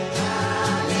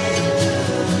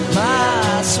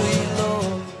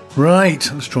Right,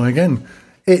 let's try again.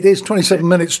 It is 27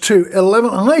 minutes to 11.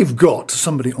 I've got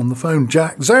somebody on the phone,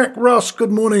 Zac Russ, good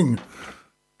morning.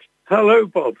 Hello,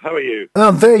 Bob. How are you?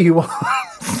 There you are.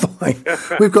 Fine.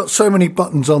 We've got so many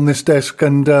buttons on this desk,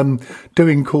 and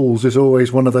doing calls is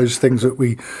always one of those things that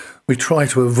we try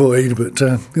to avoid, but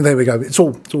there we go. It's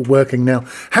all working now.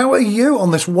 How are you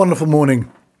on this wonderful morning?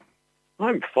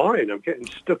 I'm fine. I'm getting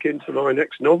stuck into my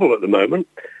next novel at the moment,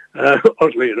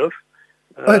 oddly enough.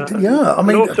 Yeah, I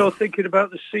mean, and also thinking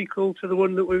about the sequel to the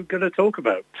one that we're going to talk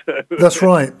about. That's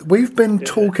right. We've been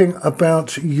talking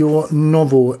about your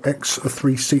novel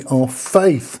X3CR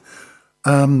Faith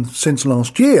since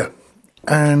last year,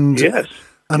 and yes.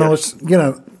 I was,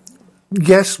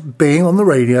 yes, being on the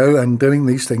radio and doing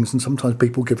these things, and sometimes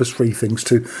people give us free things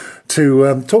to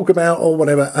talk about or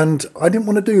whatever, and I didn't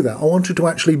want to do that. I wanted to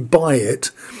actually buy it.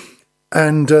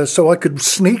 And so I could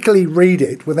sneakily read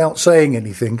it without saying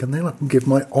anything, and then I can give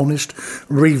my honest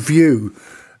review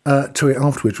to it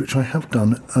afterwards, which I have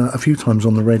done a few times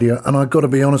on the radio. And I've got to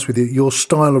be honest with you, your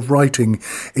style of writing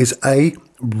is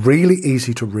really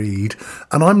easy to read,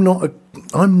 and I'm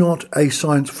not a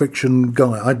science fiction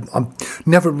guy. I've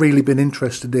never really been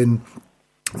interested in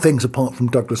things apart from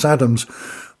Douglas Adams.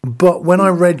 But when I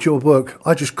read your book,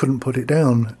 I just couldn't put it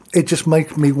down. It just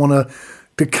made me want to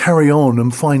carry on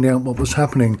and find out what was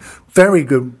happening. Very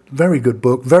good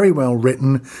book, very well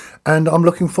written, and I'm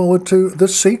looking forward to the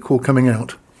sequel coming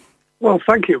out. Well,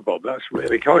 thank you, Bob. That's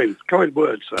really kind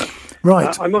words, sir.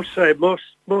 Right. I must say,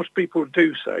 most people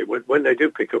do say when they do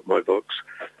pick up my books,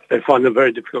 they find them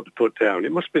very difficult to put down.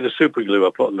 It must be the super glue I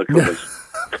put on the covers.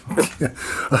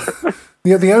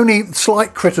 Yeah, the only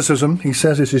slight criticism, he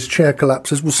says, is his chair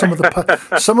collapses. Well, some of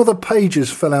the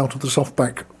pages fell out of the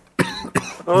softback.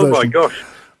 Oh version. My gosh!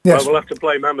 Yes. Well, we'll have to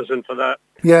blame Amazon for that.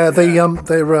 Yeah,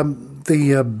 the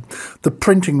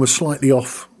printing was slightly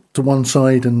off to one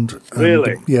side, and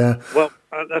really, yeah. Well,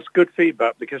 that's good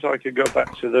feedback because I could go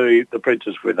back to the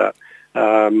printers with that.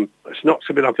 It's not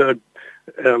something I've heard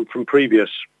from previous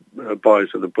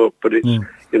buyers of the book, but it's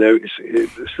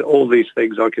it's all these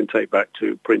things I can take back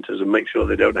to printers and make sure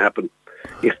they don't happen.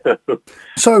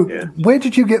 So, where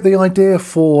did you get the idea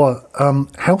for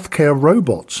healthcare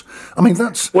robots? I mean,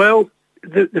 that's... Well,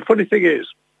 the funny thing is,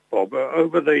 Bob,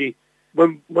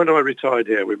 when I retired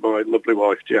here with my lovely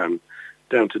wife, Jan,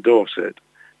 down to Dorset,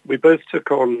 we both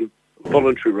took on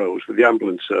voluntary roles with the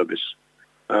ambulance service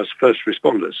as first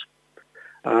responders.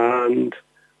 And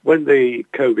when the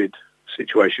COVID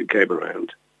situation came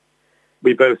around,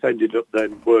 we both ended up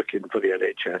then working for the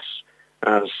NHS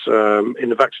as in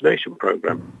the vaccination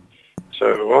program.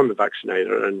 So I'm the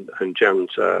vaccinator, and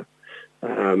Jan's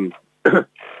in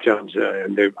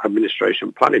the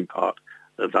administration planning part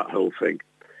of that whole thing.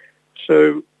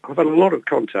 So I've had a lot of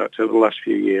contact over the last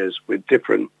few years with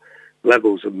different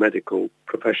levels of medical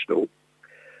professional,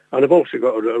 and I've also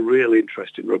got a real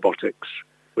interest in robotics,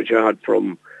 which I had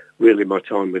from really my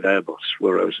time with Airbus,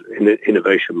 where I was an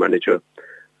innovation manager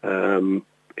in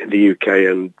the UK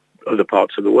and other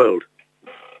parts of the world.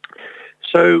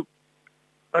 So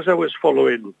as I was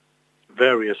following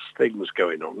various things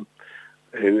going on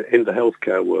in the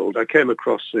healthcare world, I came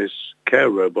across this care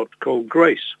robot called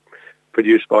Grace,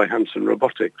 produced by Hanson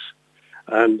Robotics.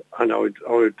 And I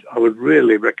would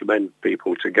really recommend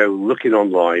people to go looking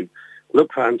online,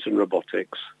 look for Hanson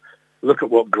Robotics, look at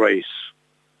what Grace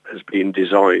has been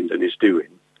designed and is doing,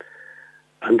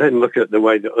 and then look at the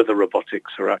way that other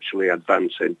robotics are actually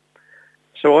advancing.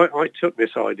 So I took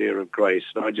this idea of Grace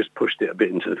and I just pushed it a bit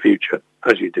into the future,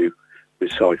 as you do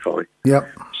with sci-fi.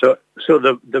 Yep. So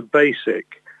the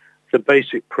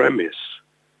basic premise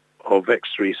of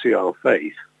X3CR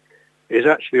Faith is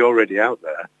actually already out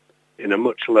there in a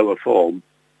much lower form,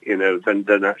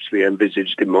 than actually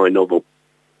envisaged in my novel.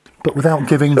 But without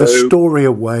giving the story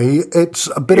away, it's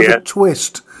a bit of a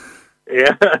twist.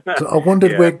 Yeah. So I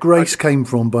wondered where Grace came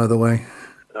from, by the way.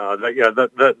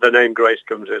 The name Grace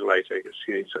comes in later.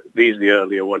 These are the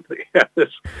earlier ones.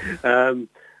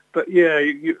 But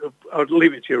I'd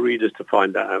leave it to your readers to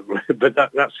find that out. But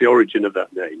that's the origin of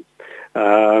that name.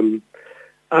 And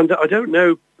I don't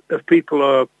know if people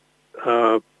are,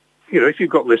 if you've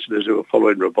got listeners who are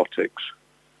following robotics,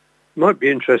 might be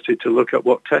interested to look at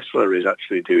what Tesla is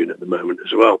actually doing at the moment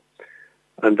as well.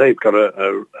 And they've got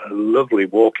a lovely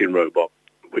walking robot,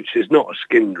 which is not a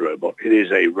skinned robot. It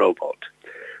is a robot.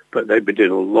 But they've been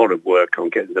doing a lot of work on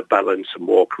getting the balance and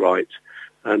walk right.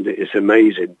 And it's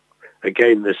amazing.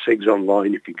 Again, there's things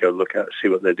online you can go look at, see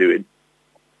what they're doing.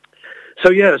 So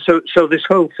this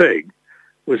whole thing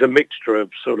was a mixture of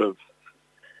sort of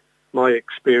my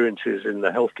experiences in the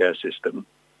healthcare system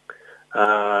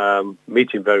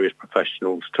meeting various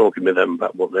professionals, talking with them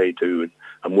about what they do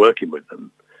and working with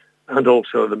them, and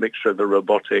also the mixture of the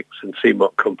robotics and seeing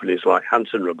what companies like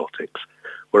Hanson Robotics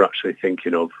were actually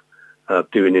thinking of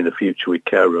doing in the future with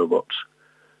care robots.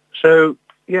 So,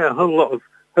 yeah, a whole lot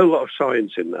of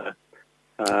science in there,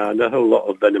 and a whole lot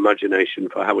of an imagination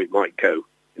for how it might go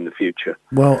in the future.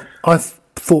 Well, I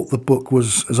thought the book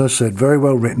was, as I said, very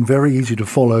well written, very easy to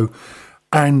follow,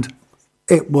 and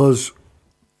it was...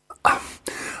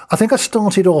 I think I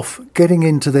started off getting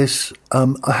into this,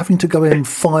 having to go in and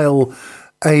file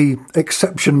a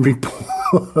exception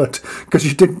report because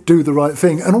you didn't do the right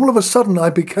thing, and all of a sudden I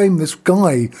became this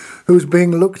guy who was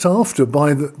being looked after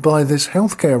by this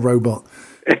healthcare robot.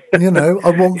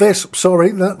 I want this.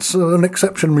 Sorry, that's an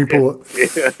exception report.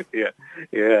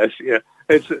 Yes.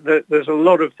 There's a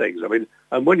lot of things. I mean,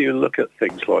 and when you look at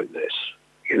things like this,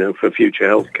 for future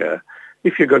healthcare,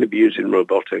 if you're going to be using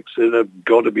robotics, there have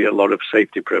got to be a lot of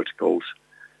safety protocols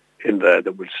in there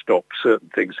that would stop certain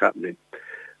things happening.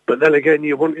 But then again,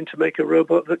 you're wanting to make a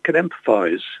robot that can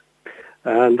empathise.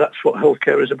 And that's what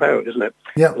healthcare is about, isn't it?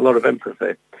 Yeah. A lot of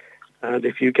empathy. And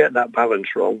if you get that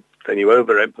balance wrong, then you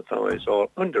over-empathise or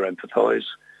under-empathise,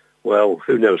 well,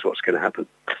 who knows what's going to happen.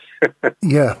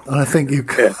 Yeah, and I think you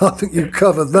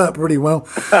covered that pretty well.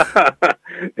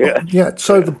 Yeah. Yeah,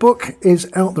 so the book is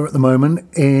out there at the moment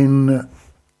in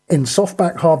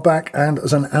softback, hardback, and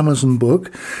as an Amazon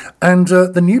book. And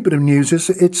the new bit of news is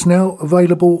it's now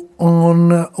available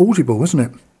on Audible, isn't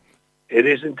it? It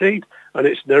is indeed, and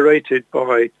it's narrated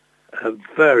by a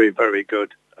very, very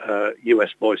good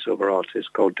US voiceover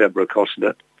artist called Deborah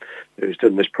Costner, who's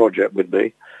done this project with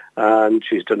me, and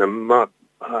she's done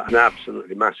an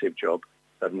absolutely massive job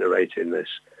of narrating this,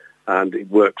 and it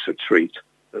works a treat.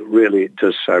 Really, it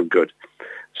does sound good.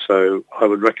 So I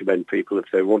would recommend people, if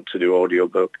they want to do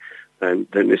audiobook, then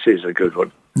this is a good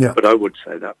one. Yeah. But I would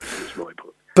say that is my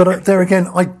book. But there again,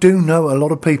 I do know a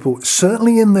lot of people,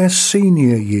 certainly in their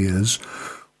senior years,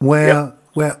 where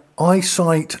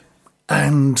eyesight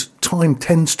and time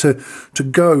tends to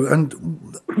go.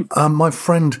 And my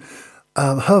friend,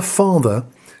 her father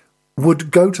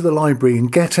would go to the library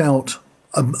and get out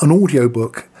an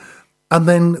audiobook, and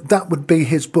then that would be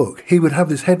his book. He would have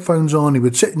his headphones on, he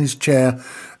would sit in his chair,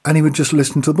 and he would just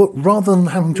listen to the book rather than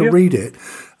having to read it.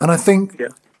 And I think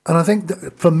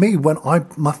that for me,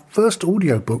 my first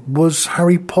audiobook was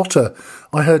Harry Potter.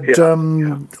 I heard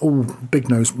Big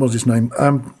Nose was his name,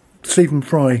 Stephen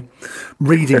Fry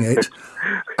reading it,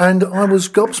 and I was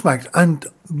gobsmacked. And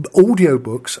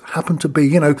audiobooks happen to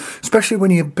be, especially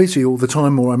when you're busy all the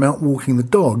time, or I'm out walking the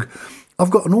dog,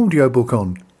 I've got an audiobook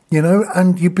on.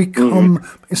 And you become,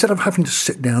 instead of having to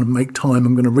sit down and make time,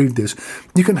 I'm going to read this,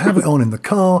 you can have it on in the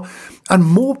car. And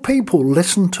more people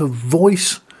listen to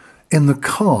voice in the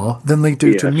car than they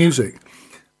do to music.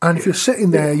 And if you're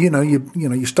sitting there,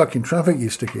 you're stuck in traffic, you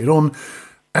stick it on,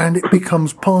 and it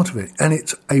becomes part of it. And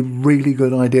it's a really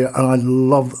good idea. And I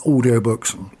love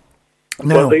audiobooks.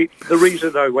 Now, well, the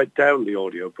reason I went down the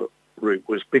audiobook route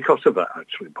was because of that,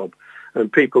 actually, Bob. And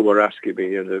people were asking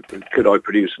me, could I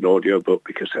produce an audiobook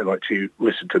because they like to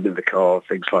listen to them in the car,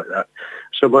 things like that.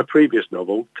 So my previous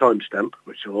novel, Timestamp,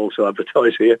 which I'll also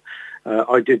advertise here,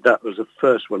 I did that as the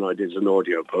first one I did as an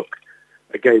audiobook,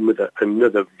 again with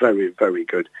another very, very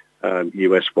good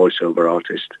US voiceover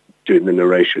artist doing the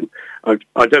narration.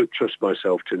 I don't trust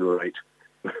myself to narrate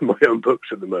my own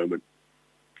books at the moment.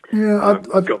 Yeah,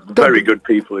 I've got very good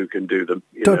people who can do them.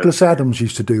 Douglas Adams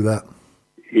used to do that.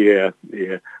 Yeah.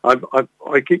 I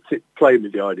keep playing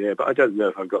with the idea, but I don't know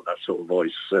if I've got that sort of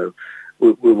voice, so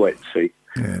we'll wait and see.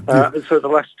 Yeah. And so the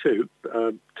last two,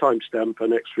 Timestamp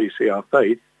and X3CR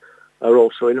Faith, are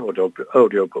also in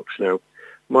audiobooks now.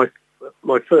 My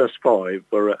first five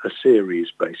were a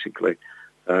series, basically,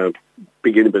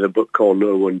 beginning with a book called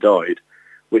No One Died,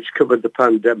 which covered the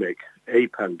pandemic,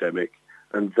 and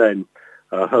then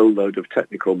a whole load of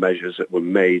technical measures that were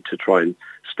made to try and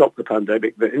stop the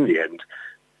pandemic that in the end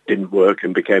didn't work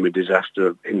and became a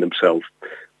disaster in themselves.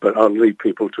 But I'll leave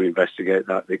people to investigate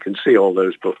that. They can see all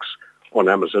those books on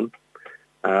Amazon.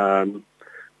 So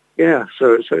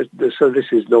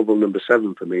this is novel number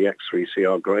 7 for me,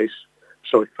 X3CR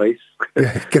Faith.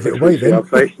 Yeah, give it away then.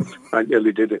 Faith. I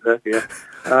nearly did it there, yeah.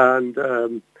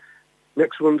 And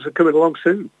next ones are coming along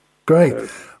soon. Great.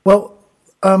 Well,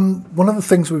 one of the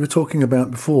things we were talking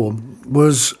about before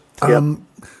was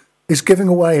is giving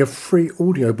away a free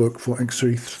audiobook for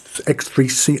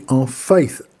X3CR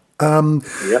Faith. And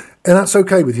that's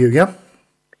okay with you, yeah?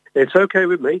 It's okay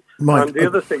with me. Mike, and the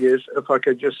other thing is, if I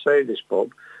could just say this,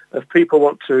 Bob, if people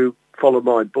want to follow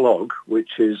my blog,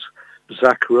 which is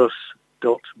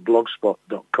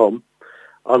zacruss.blogspot.com,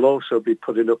 I'll also be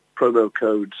putting up promo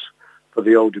codes for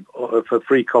for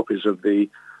free copies of the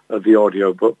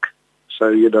audio book.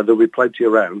 So there'll be plenty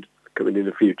around coming in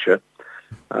the future.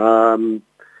 I'm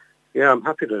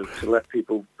happy to let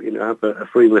people have a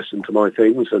free listen to my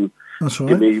things and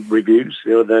give me reviews,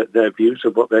 their views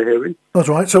of what they're hearing. That's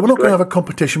right. So we're not going to have a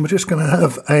competition. We're just going to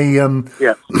have a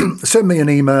send me an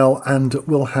email and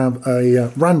we'll have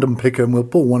a random picker and we'll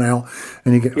pull one out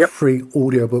and you get a free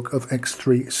audiobook of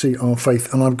X3CR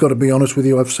Faith. And I've got to be honest with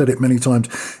you, I've said it many times.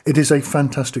 It is a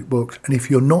fantastic book. And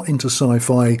if you're not into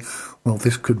sci-fi, well,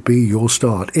 this could be your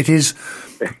start. It is.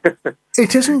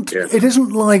 It isn't. Yeah. It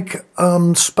isn't like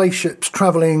spaceships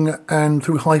travelling and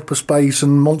through hyperspace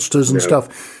and monsters and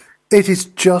stuff. It is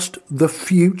just the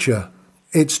future.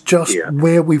 It's just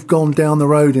where we've gone down the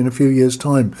road in a few years'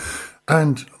 time.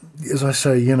 And as I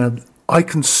say, I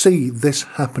can see this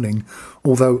happening.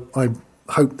 Although I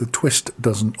hope the twist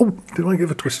doesn't. Oh, did I give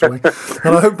a twist away?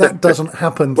 And I hope that doesn't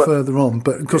happen further on.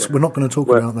 But of course, we're not going to talk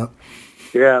about that.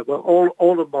 Yeah, well,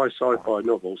 all of my sci-fi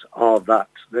novels are that.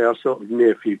 They are sort of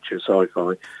near-future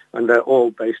sci-fi, and they're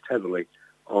all based heavily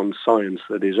on science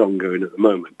that is ongoing at the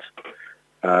moment.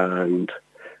 And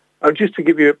just to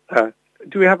give you,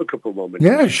 do we have a couple more minutes?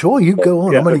 Yeah, sure, you go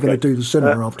on. I'm only going to do the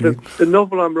cinema after you. The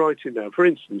novel I'm writing now, for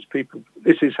instance,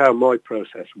 this is how my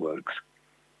process works.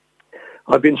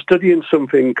 I've been studying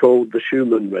something called the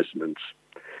Schumann resonance,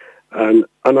 and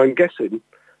I'm guessing,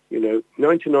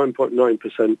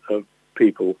 99.9% of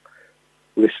people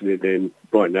listening in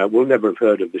right now will never have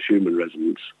heard of the Schumann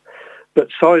resonance. But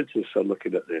scientists are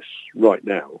looking at this right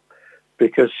now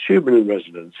because Schumann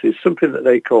resonance is something that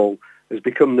they has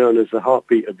become known as the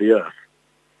heartbeat of the Earth.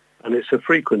 And it's a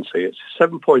frequency. It's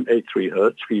 7.83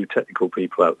 hertz for you technical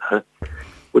people out there,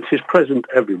 which is present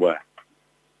everywhere.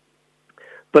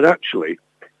 But actually,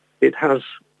 it has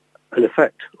an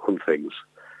effect on things.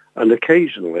 And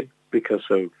occasionally, because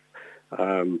of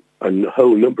a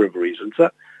whole number of reasons,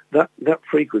 that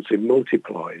frequency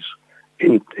multiplies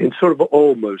in sort of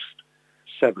almost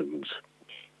sevens,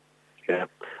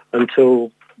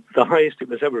 until the highest it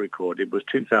was ever recorded was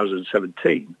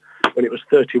 2017, when it was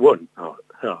 31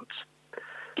 hertz,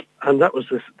 and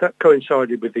that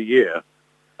coincided with the year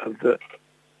of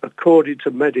according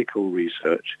to medical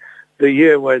research, the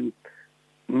year when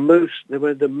there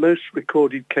were the most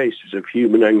recorded cases of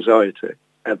human anxiety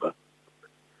ever.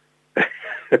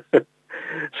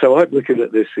 So I'm looking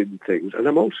at this in things, and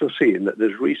I'm also seeing that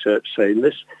there's research saying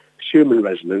this Schumann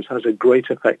resonance has a great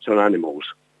effect on animals.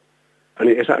 And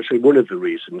it is actually one of the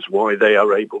reasons why they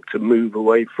are able to move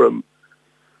away from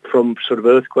sort of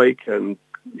earthquake and,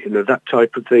 that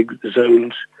type of thing,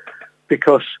 zones,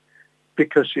 because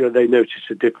they notice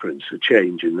a difference, a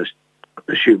change in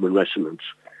the Schumann resonance.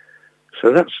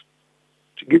 So that's,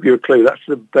 to give you a clue, that's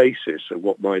the basis of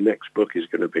what my next book is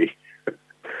going to be.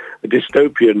 A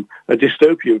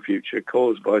dystopian future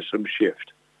caused by some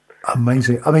shift.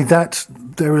 Amazing. I mean,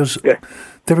 there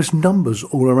is numbers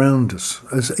all around us.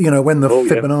 As when the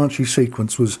Fibonacci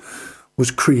sequence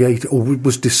was created or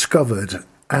was discovered,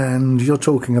 and you're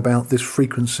talking about this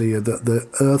frequency that the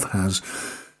Earth has.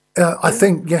 I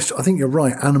think you're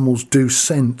right. Animals do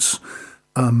sense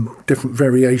different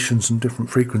variations and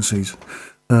different frequencies.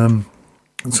 And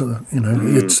so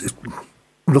it's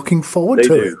looking forward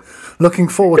to it. Looking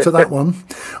forward to that one.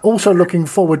 Also looking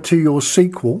forward to your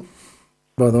sequel,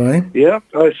 by the way. Yeah,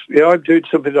 I'm doing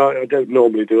something I don't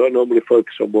normally do. I normally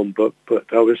focus on one book,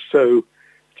 but I was so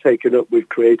taken up with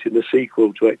creating the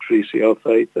sequel to X3CR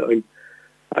Faith that I'm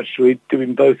actually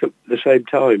doing both at the same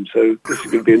time. So this is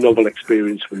going to be a novel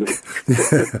experience for me.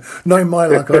 Yeah. Knowing my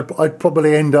luck, I'd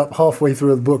probably end up halfway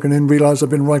through the book and then realise I've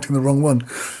been writing the wrong one.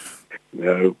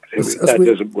 No, that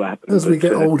doesn't happen. As we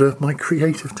get older, my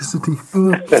creativity.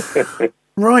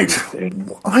 Right,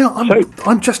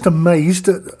 I'm just amazed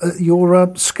at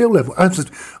your skill level. As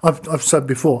I've said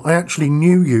before, I actually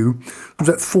knew you. Was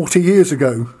that 40 years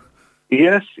ago?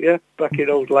 Yes, back in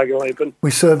old Lagerleben.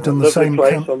 We served in the same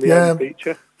camp. On the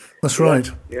feature. That's right.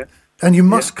 Yeah. And you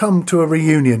must come to a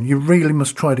reunion. You really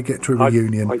must try to get to a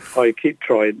reunion. I keep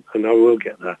trying, and I will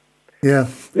get there. Yeah.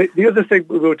 The other thing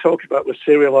we were talking about was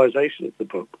serialisation of the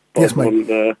book. Yes, mate.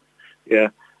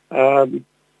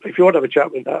 If you want to have a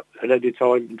chat with that at any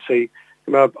time and see,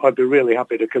 I'd be really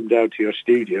happy to come down to your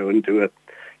studio and do a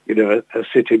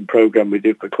sit-in program with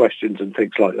you for questions and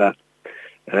things like that.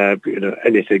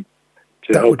 Anything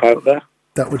to help out there.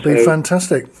 That would be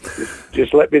fantastic.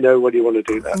 Just let me know when you want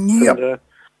to do that. Yep. And,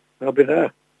 I'll be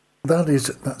there.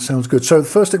 That sounds good. So the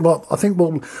first thing, well, I think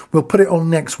we'll put it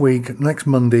on next week, next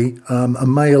Monday, a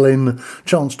mail-in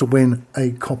chance to win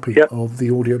a copy of the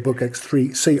audiobook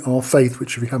X3CR Faith,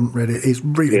 which if you haven't read it is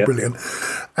really brilliant.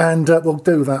 And we'll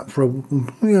do that for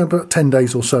about 10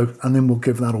 days or so, and then we'll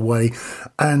give that away.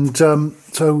 And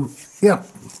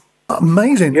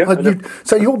amazing. Yeah,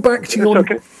 So you're back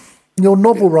to your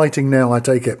novel writing now, I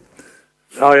take it.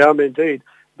 I am indeed.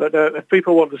 But if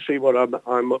people want to see what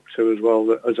I'm up to as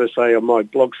well, as I say on my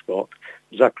blogspot,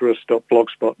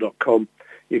 zacruss.blogspot.com,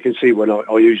 you can see when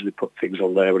I usually put things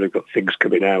on there when I've got things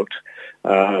coming out,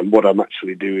 what I'm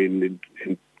actually doing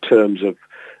in terms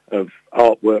of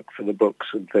artwork for the books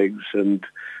and things, and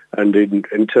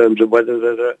in terms of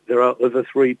whether there are other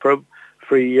free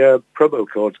promo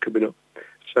codes coming up.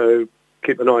 So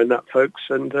keep an eye on that, folks,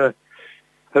 and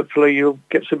hopefully you'll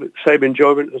get some same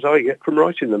enjoyment as I get from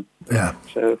writing them. Yeah.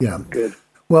 So, good.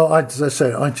 Well, as I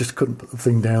say, I just couldn't put the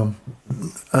thing down.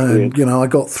 And, I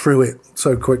got through it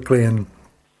so quickly, and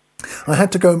I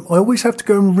always have to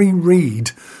go and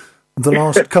reread the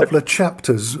last couple of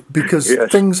chapters because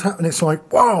things happen. It's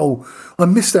like, wow, I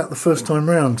missed out the first time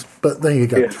round. But there you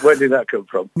go. Yes, where did that come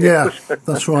from? Yeah,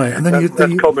 that's right. And then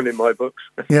that's common in my books.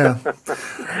 Yeah.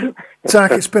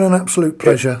 Zac, it's been an absolute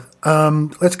pleasure.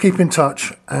 Let's keep in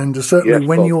touch, and certainly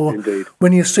when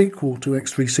your sequel to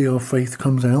X3CR Faith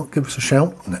comes out, give us a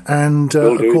shout. And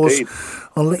of course, indeed.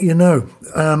 I'll let you know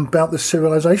about this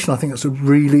serialisation. I think it's a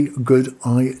really good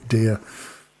idea.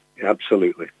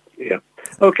 Absolutely. Yeah.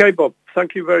 Okay, Bob.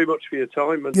 Thank you very much for your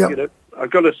time. And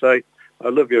I've got to say, I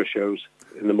love your shows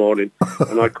in the morning,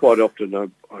 and I quite often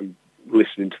I'm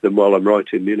listening to them while I'm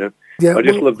writing. I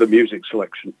just love the music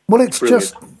selection. Well, it's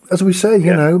just as we say,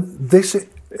 this.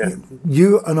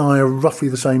 You and I are roughly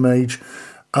the same age,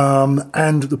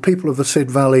 and the people of the Sid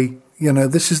Valley,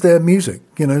 this is their music.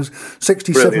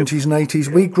 60s, Brilliant. 70s, and 80s.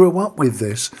 We grew up with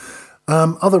this.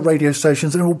 Other radio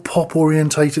stations, they're all pop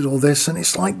orientated, all this, and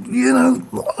it's like,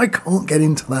 I can't get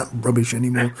into that rubbish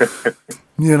anymore.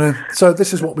 So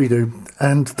this is what we do.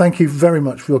 And thank you very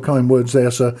much for your kind words there,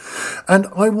 sir. And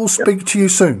I will speak to you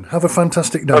soon. Have a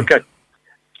fantastic day. Okay.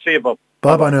 See you, Bob.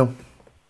 Bye-bye now.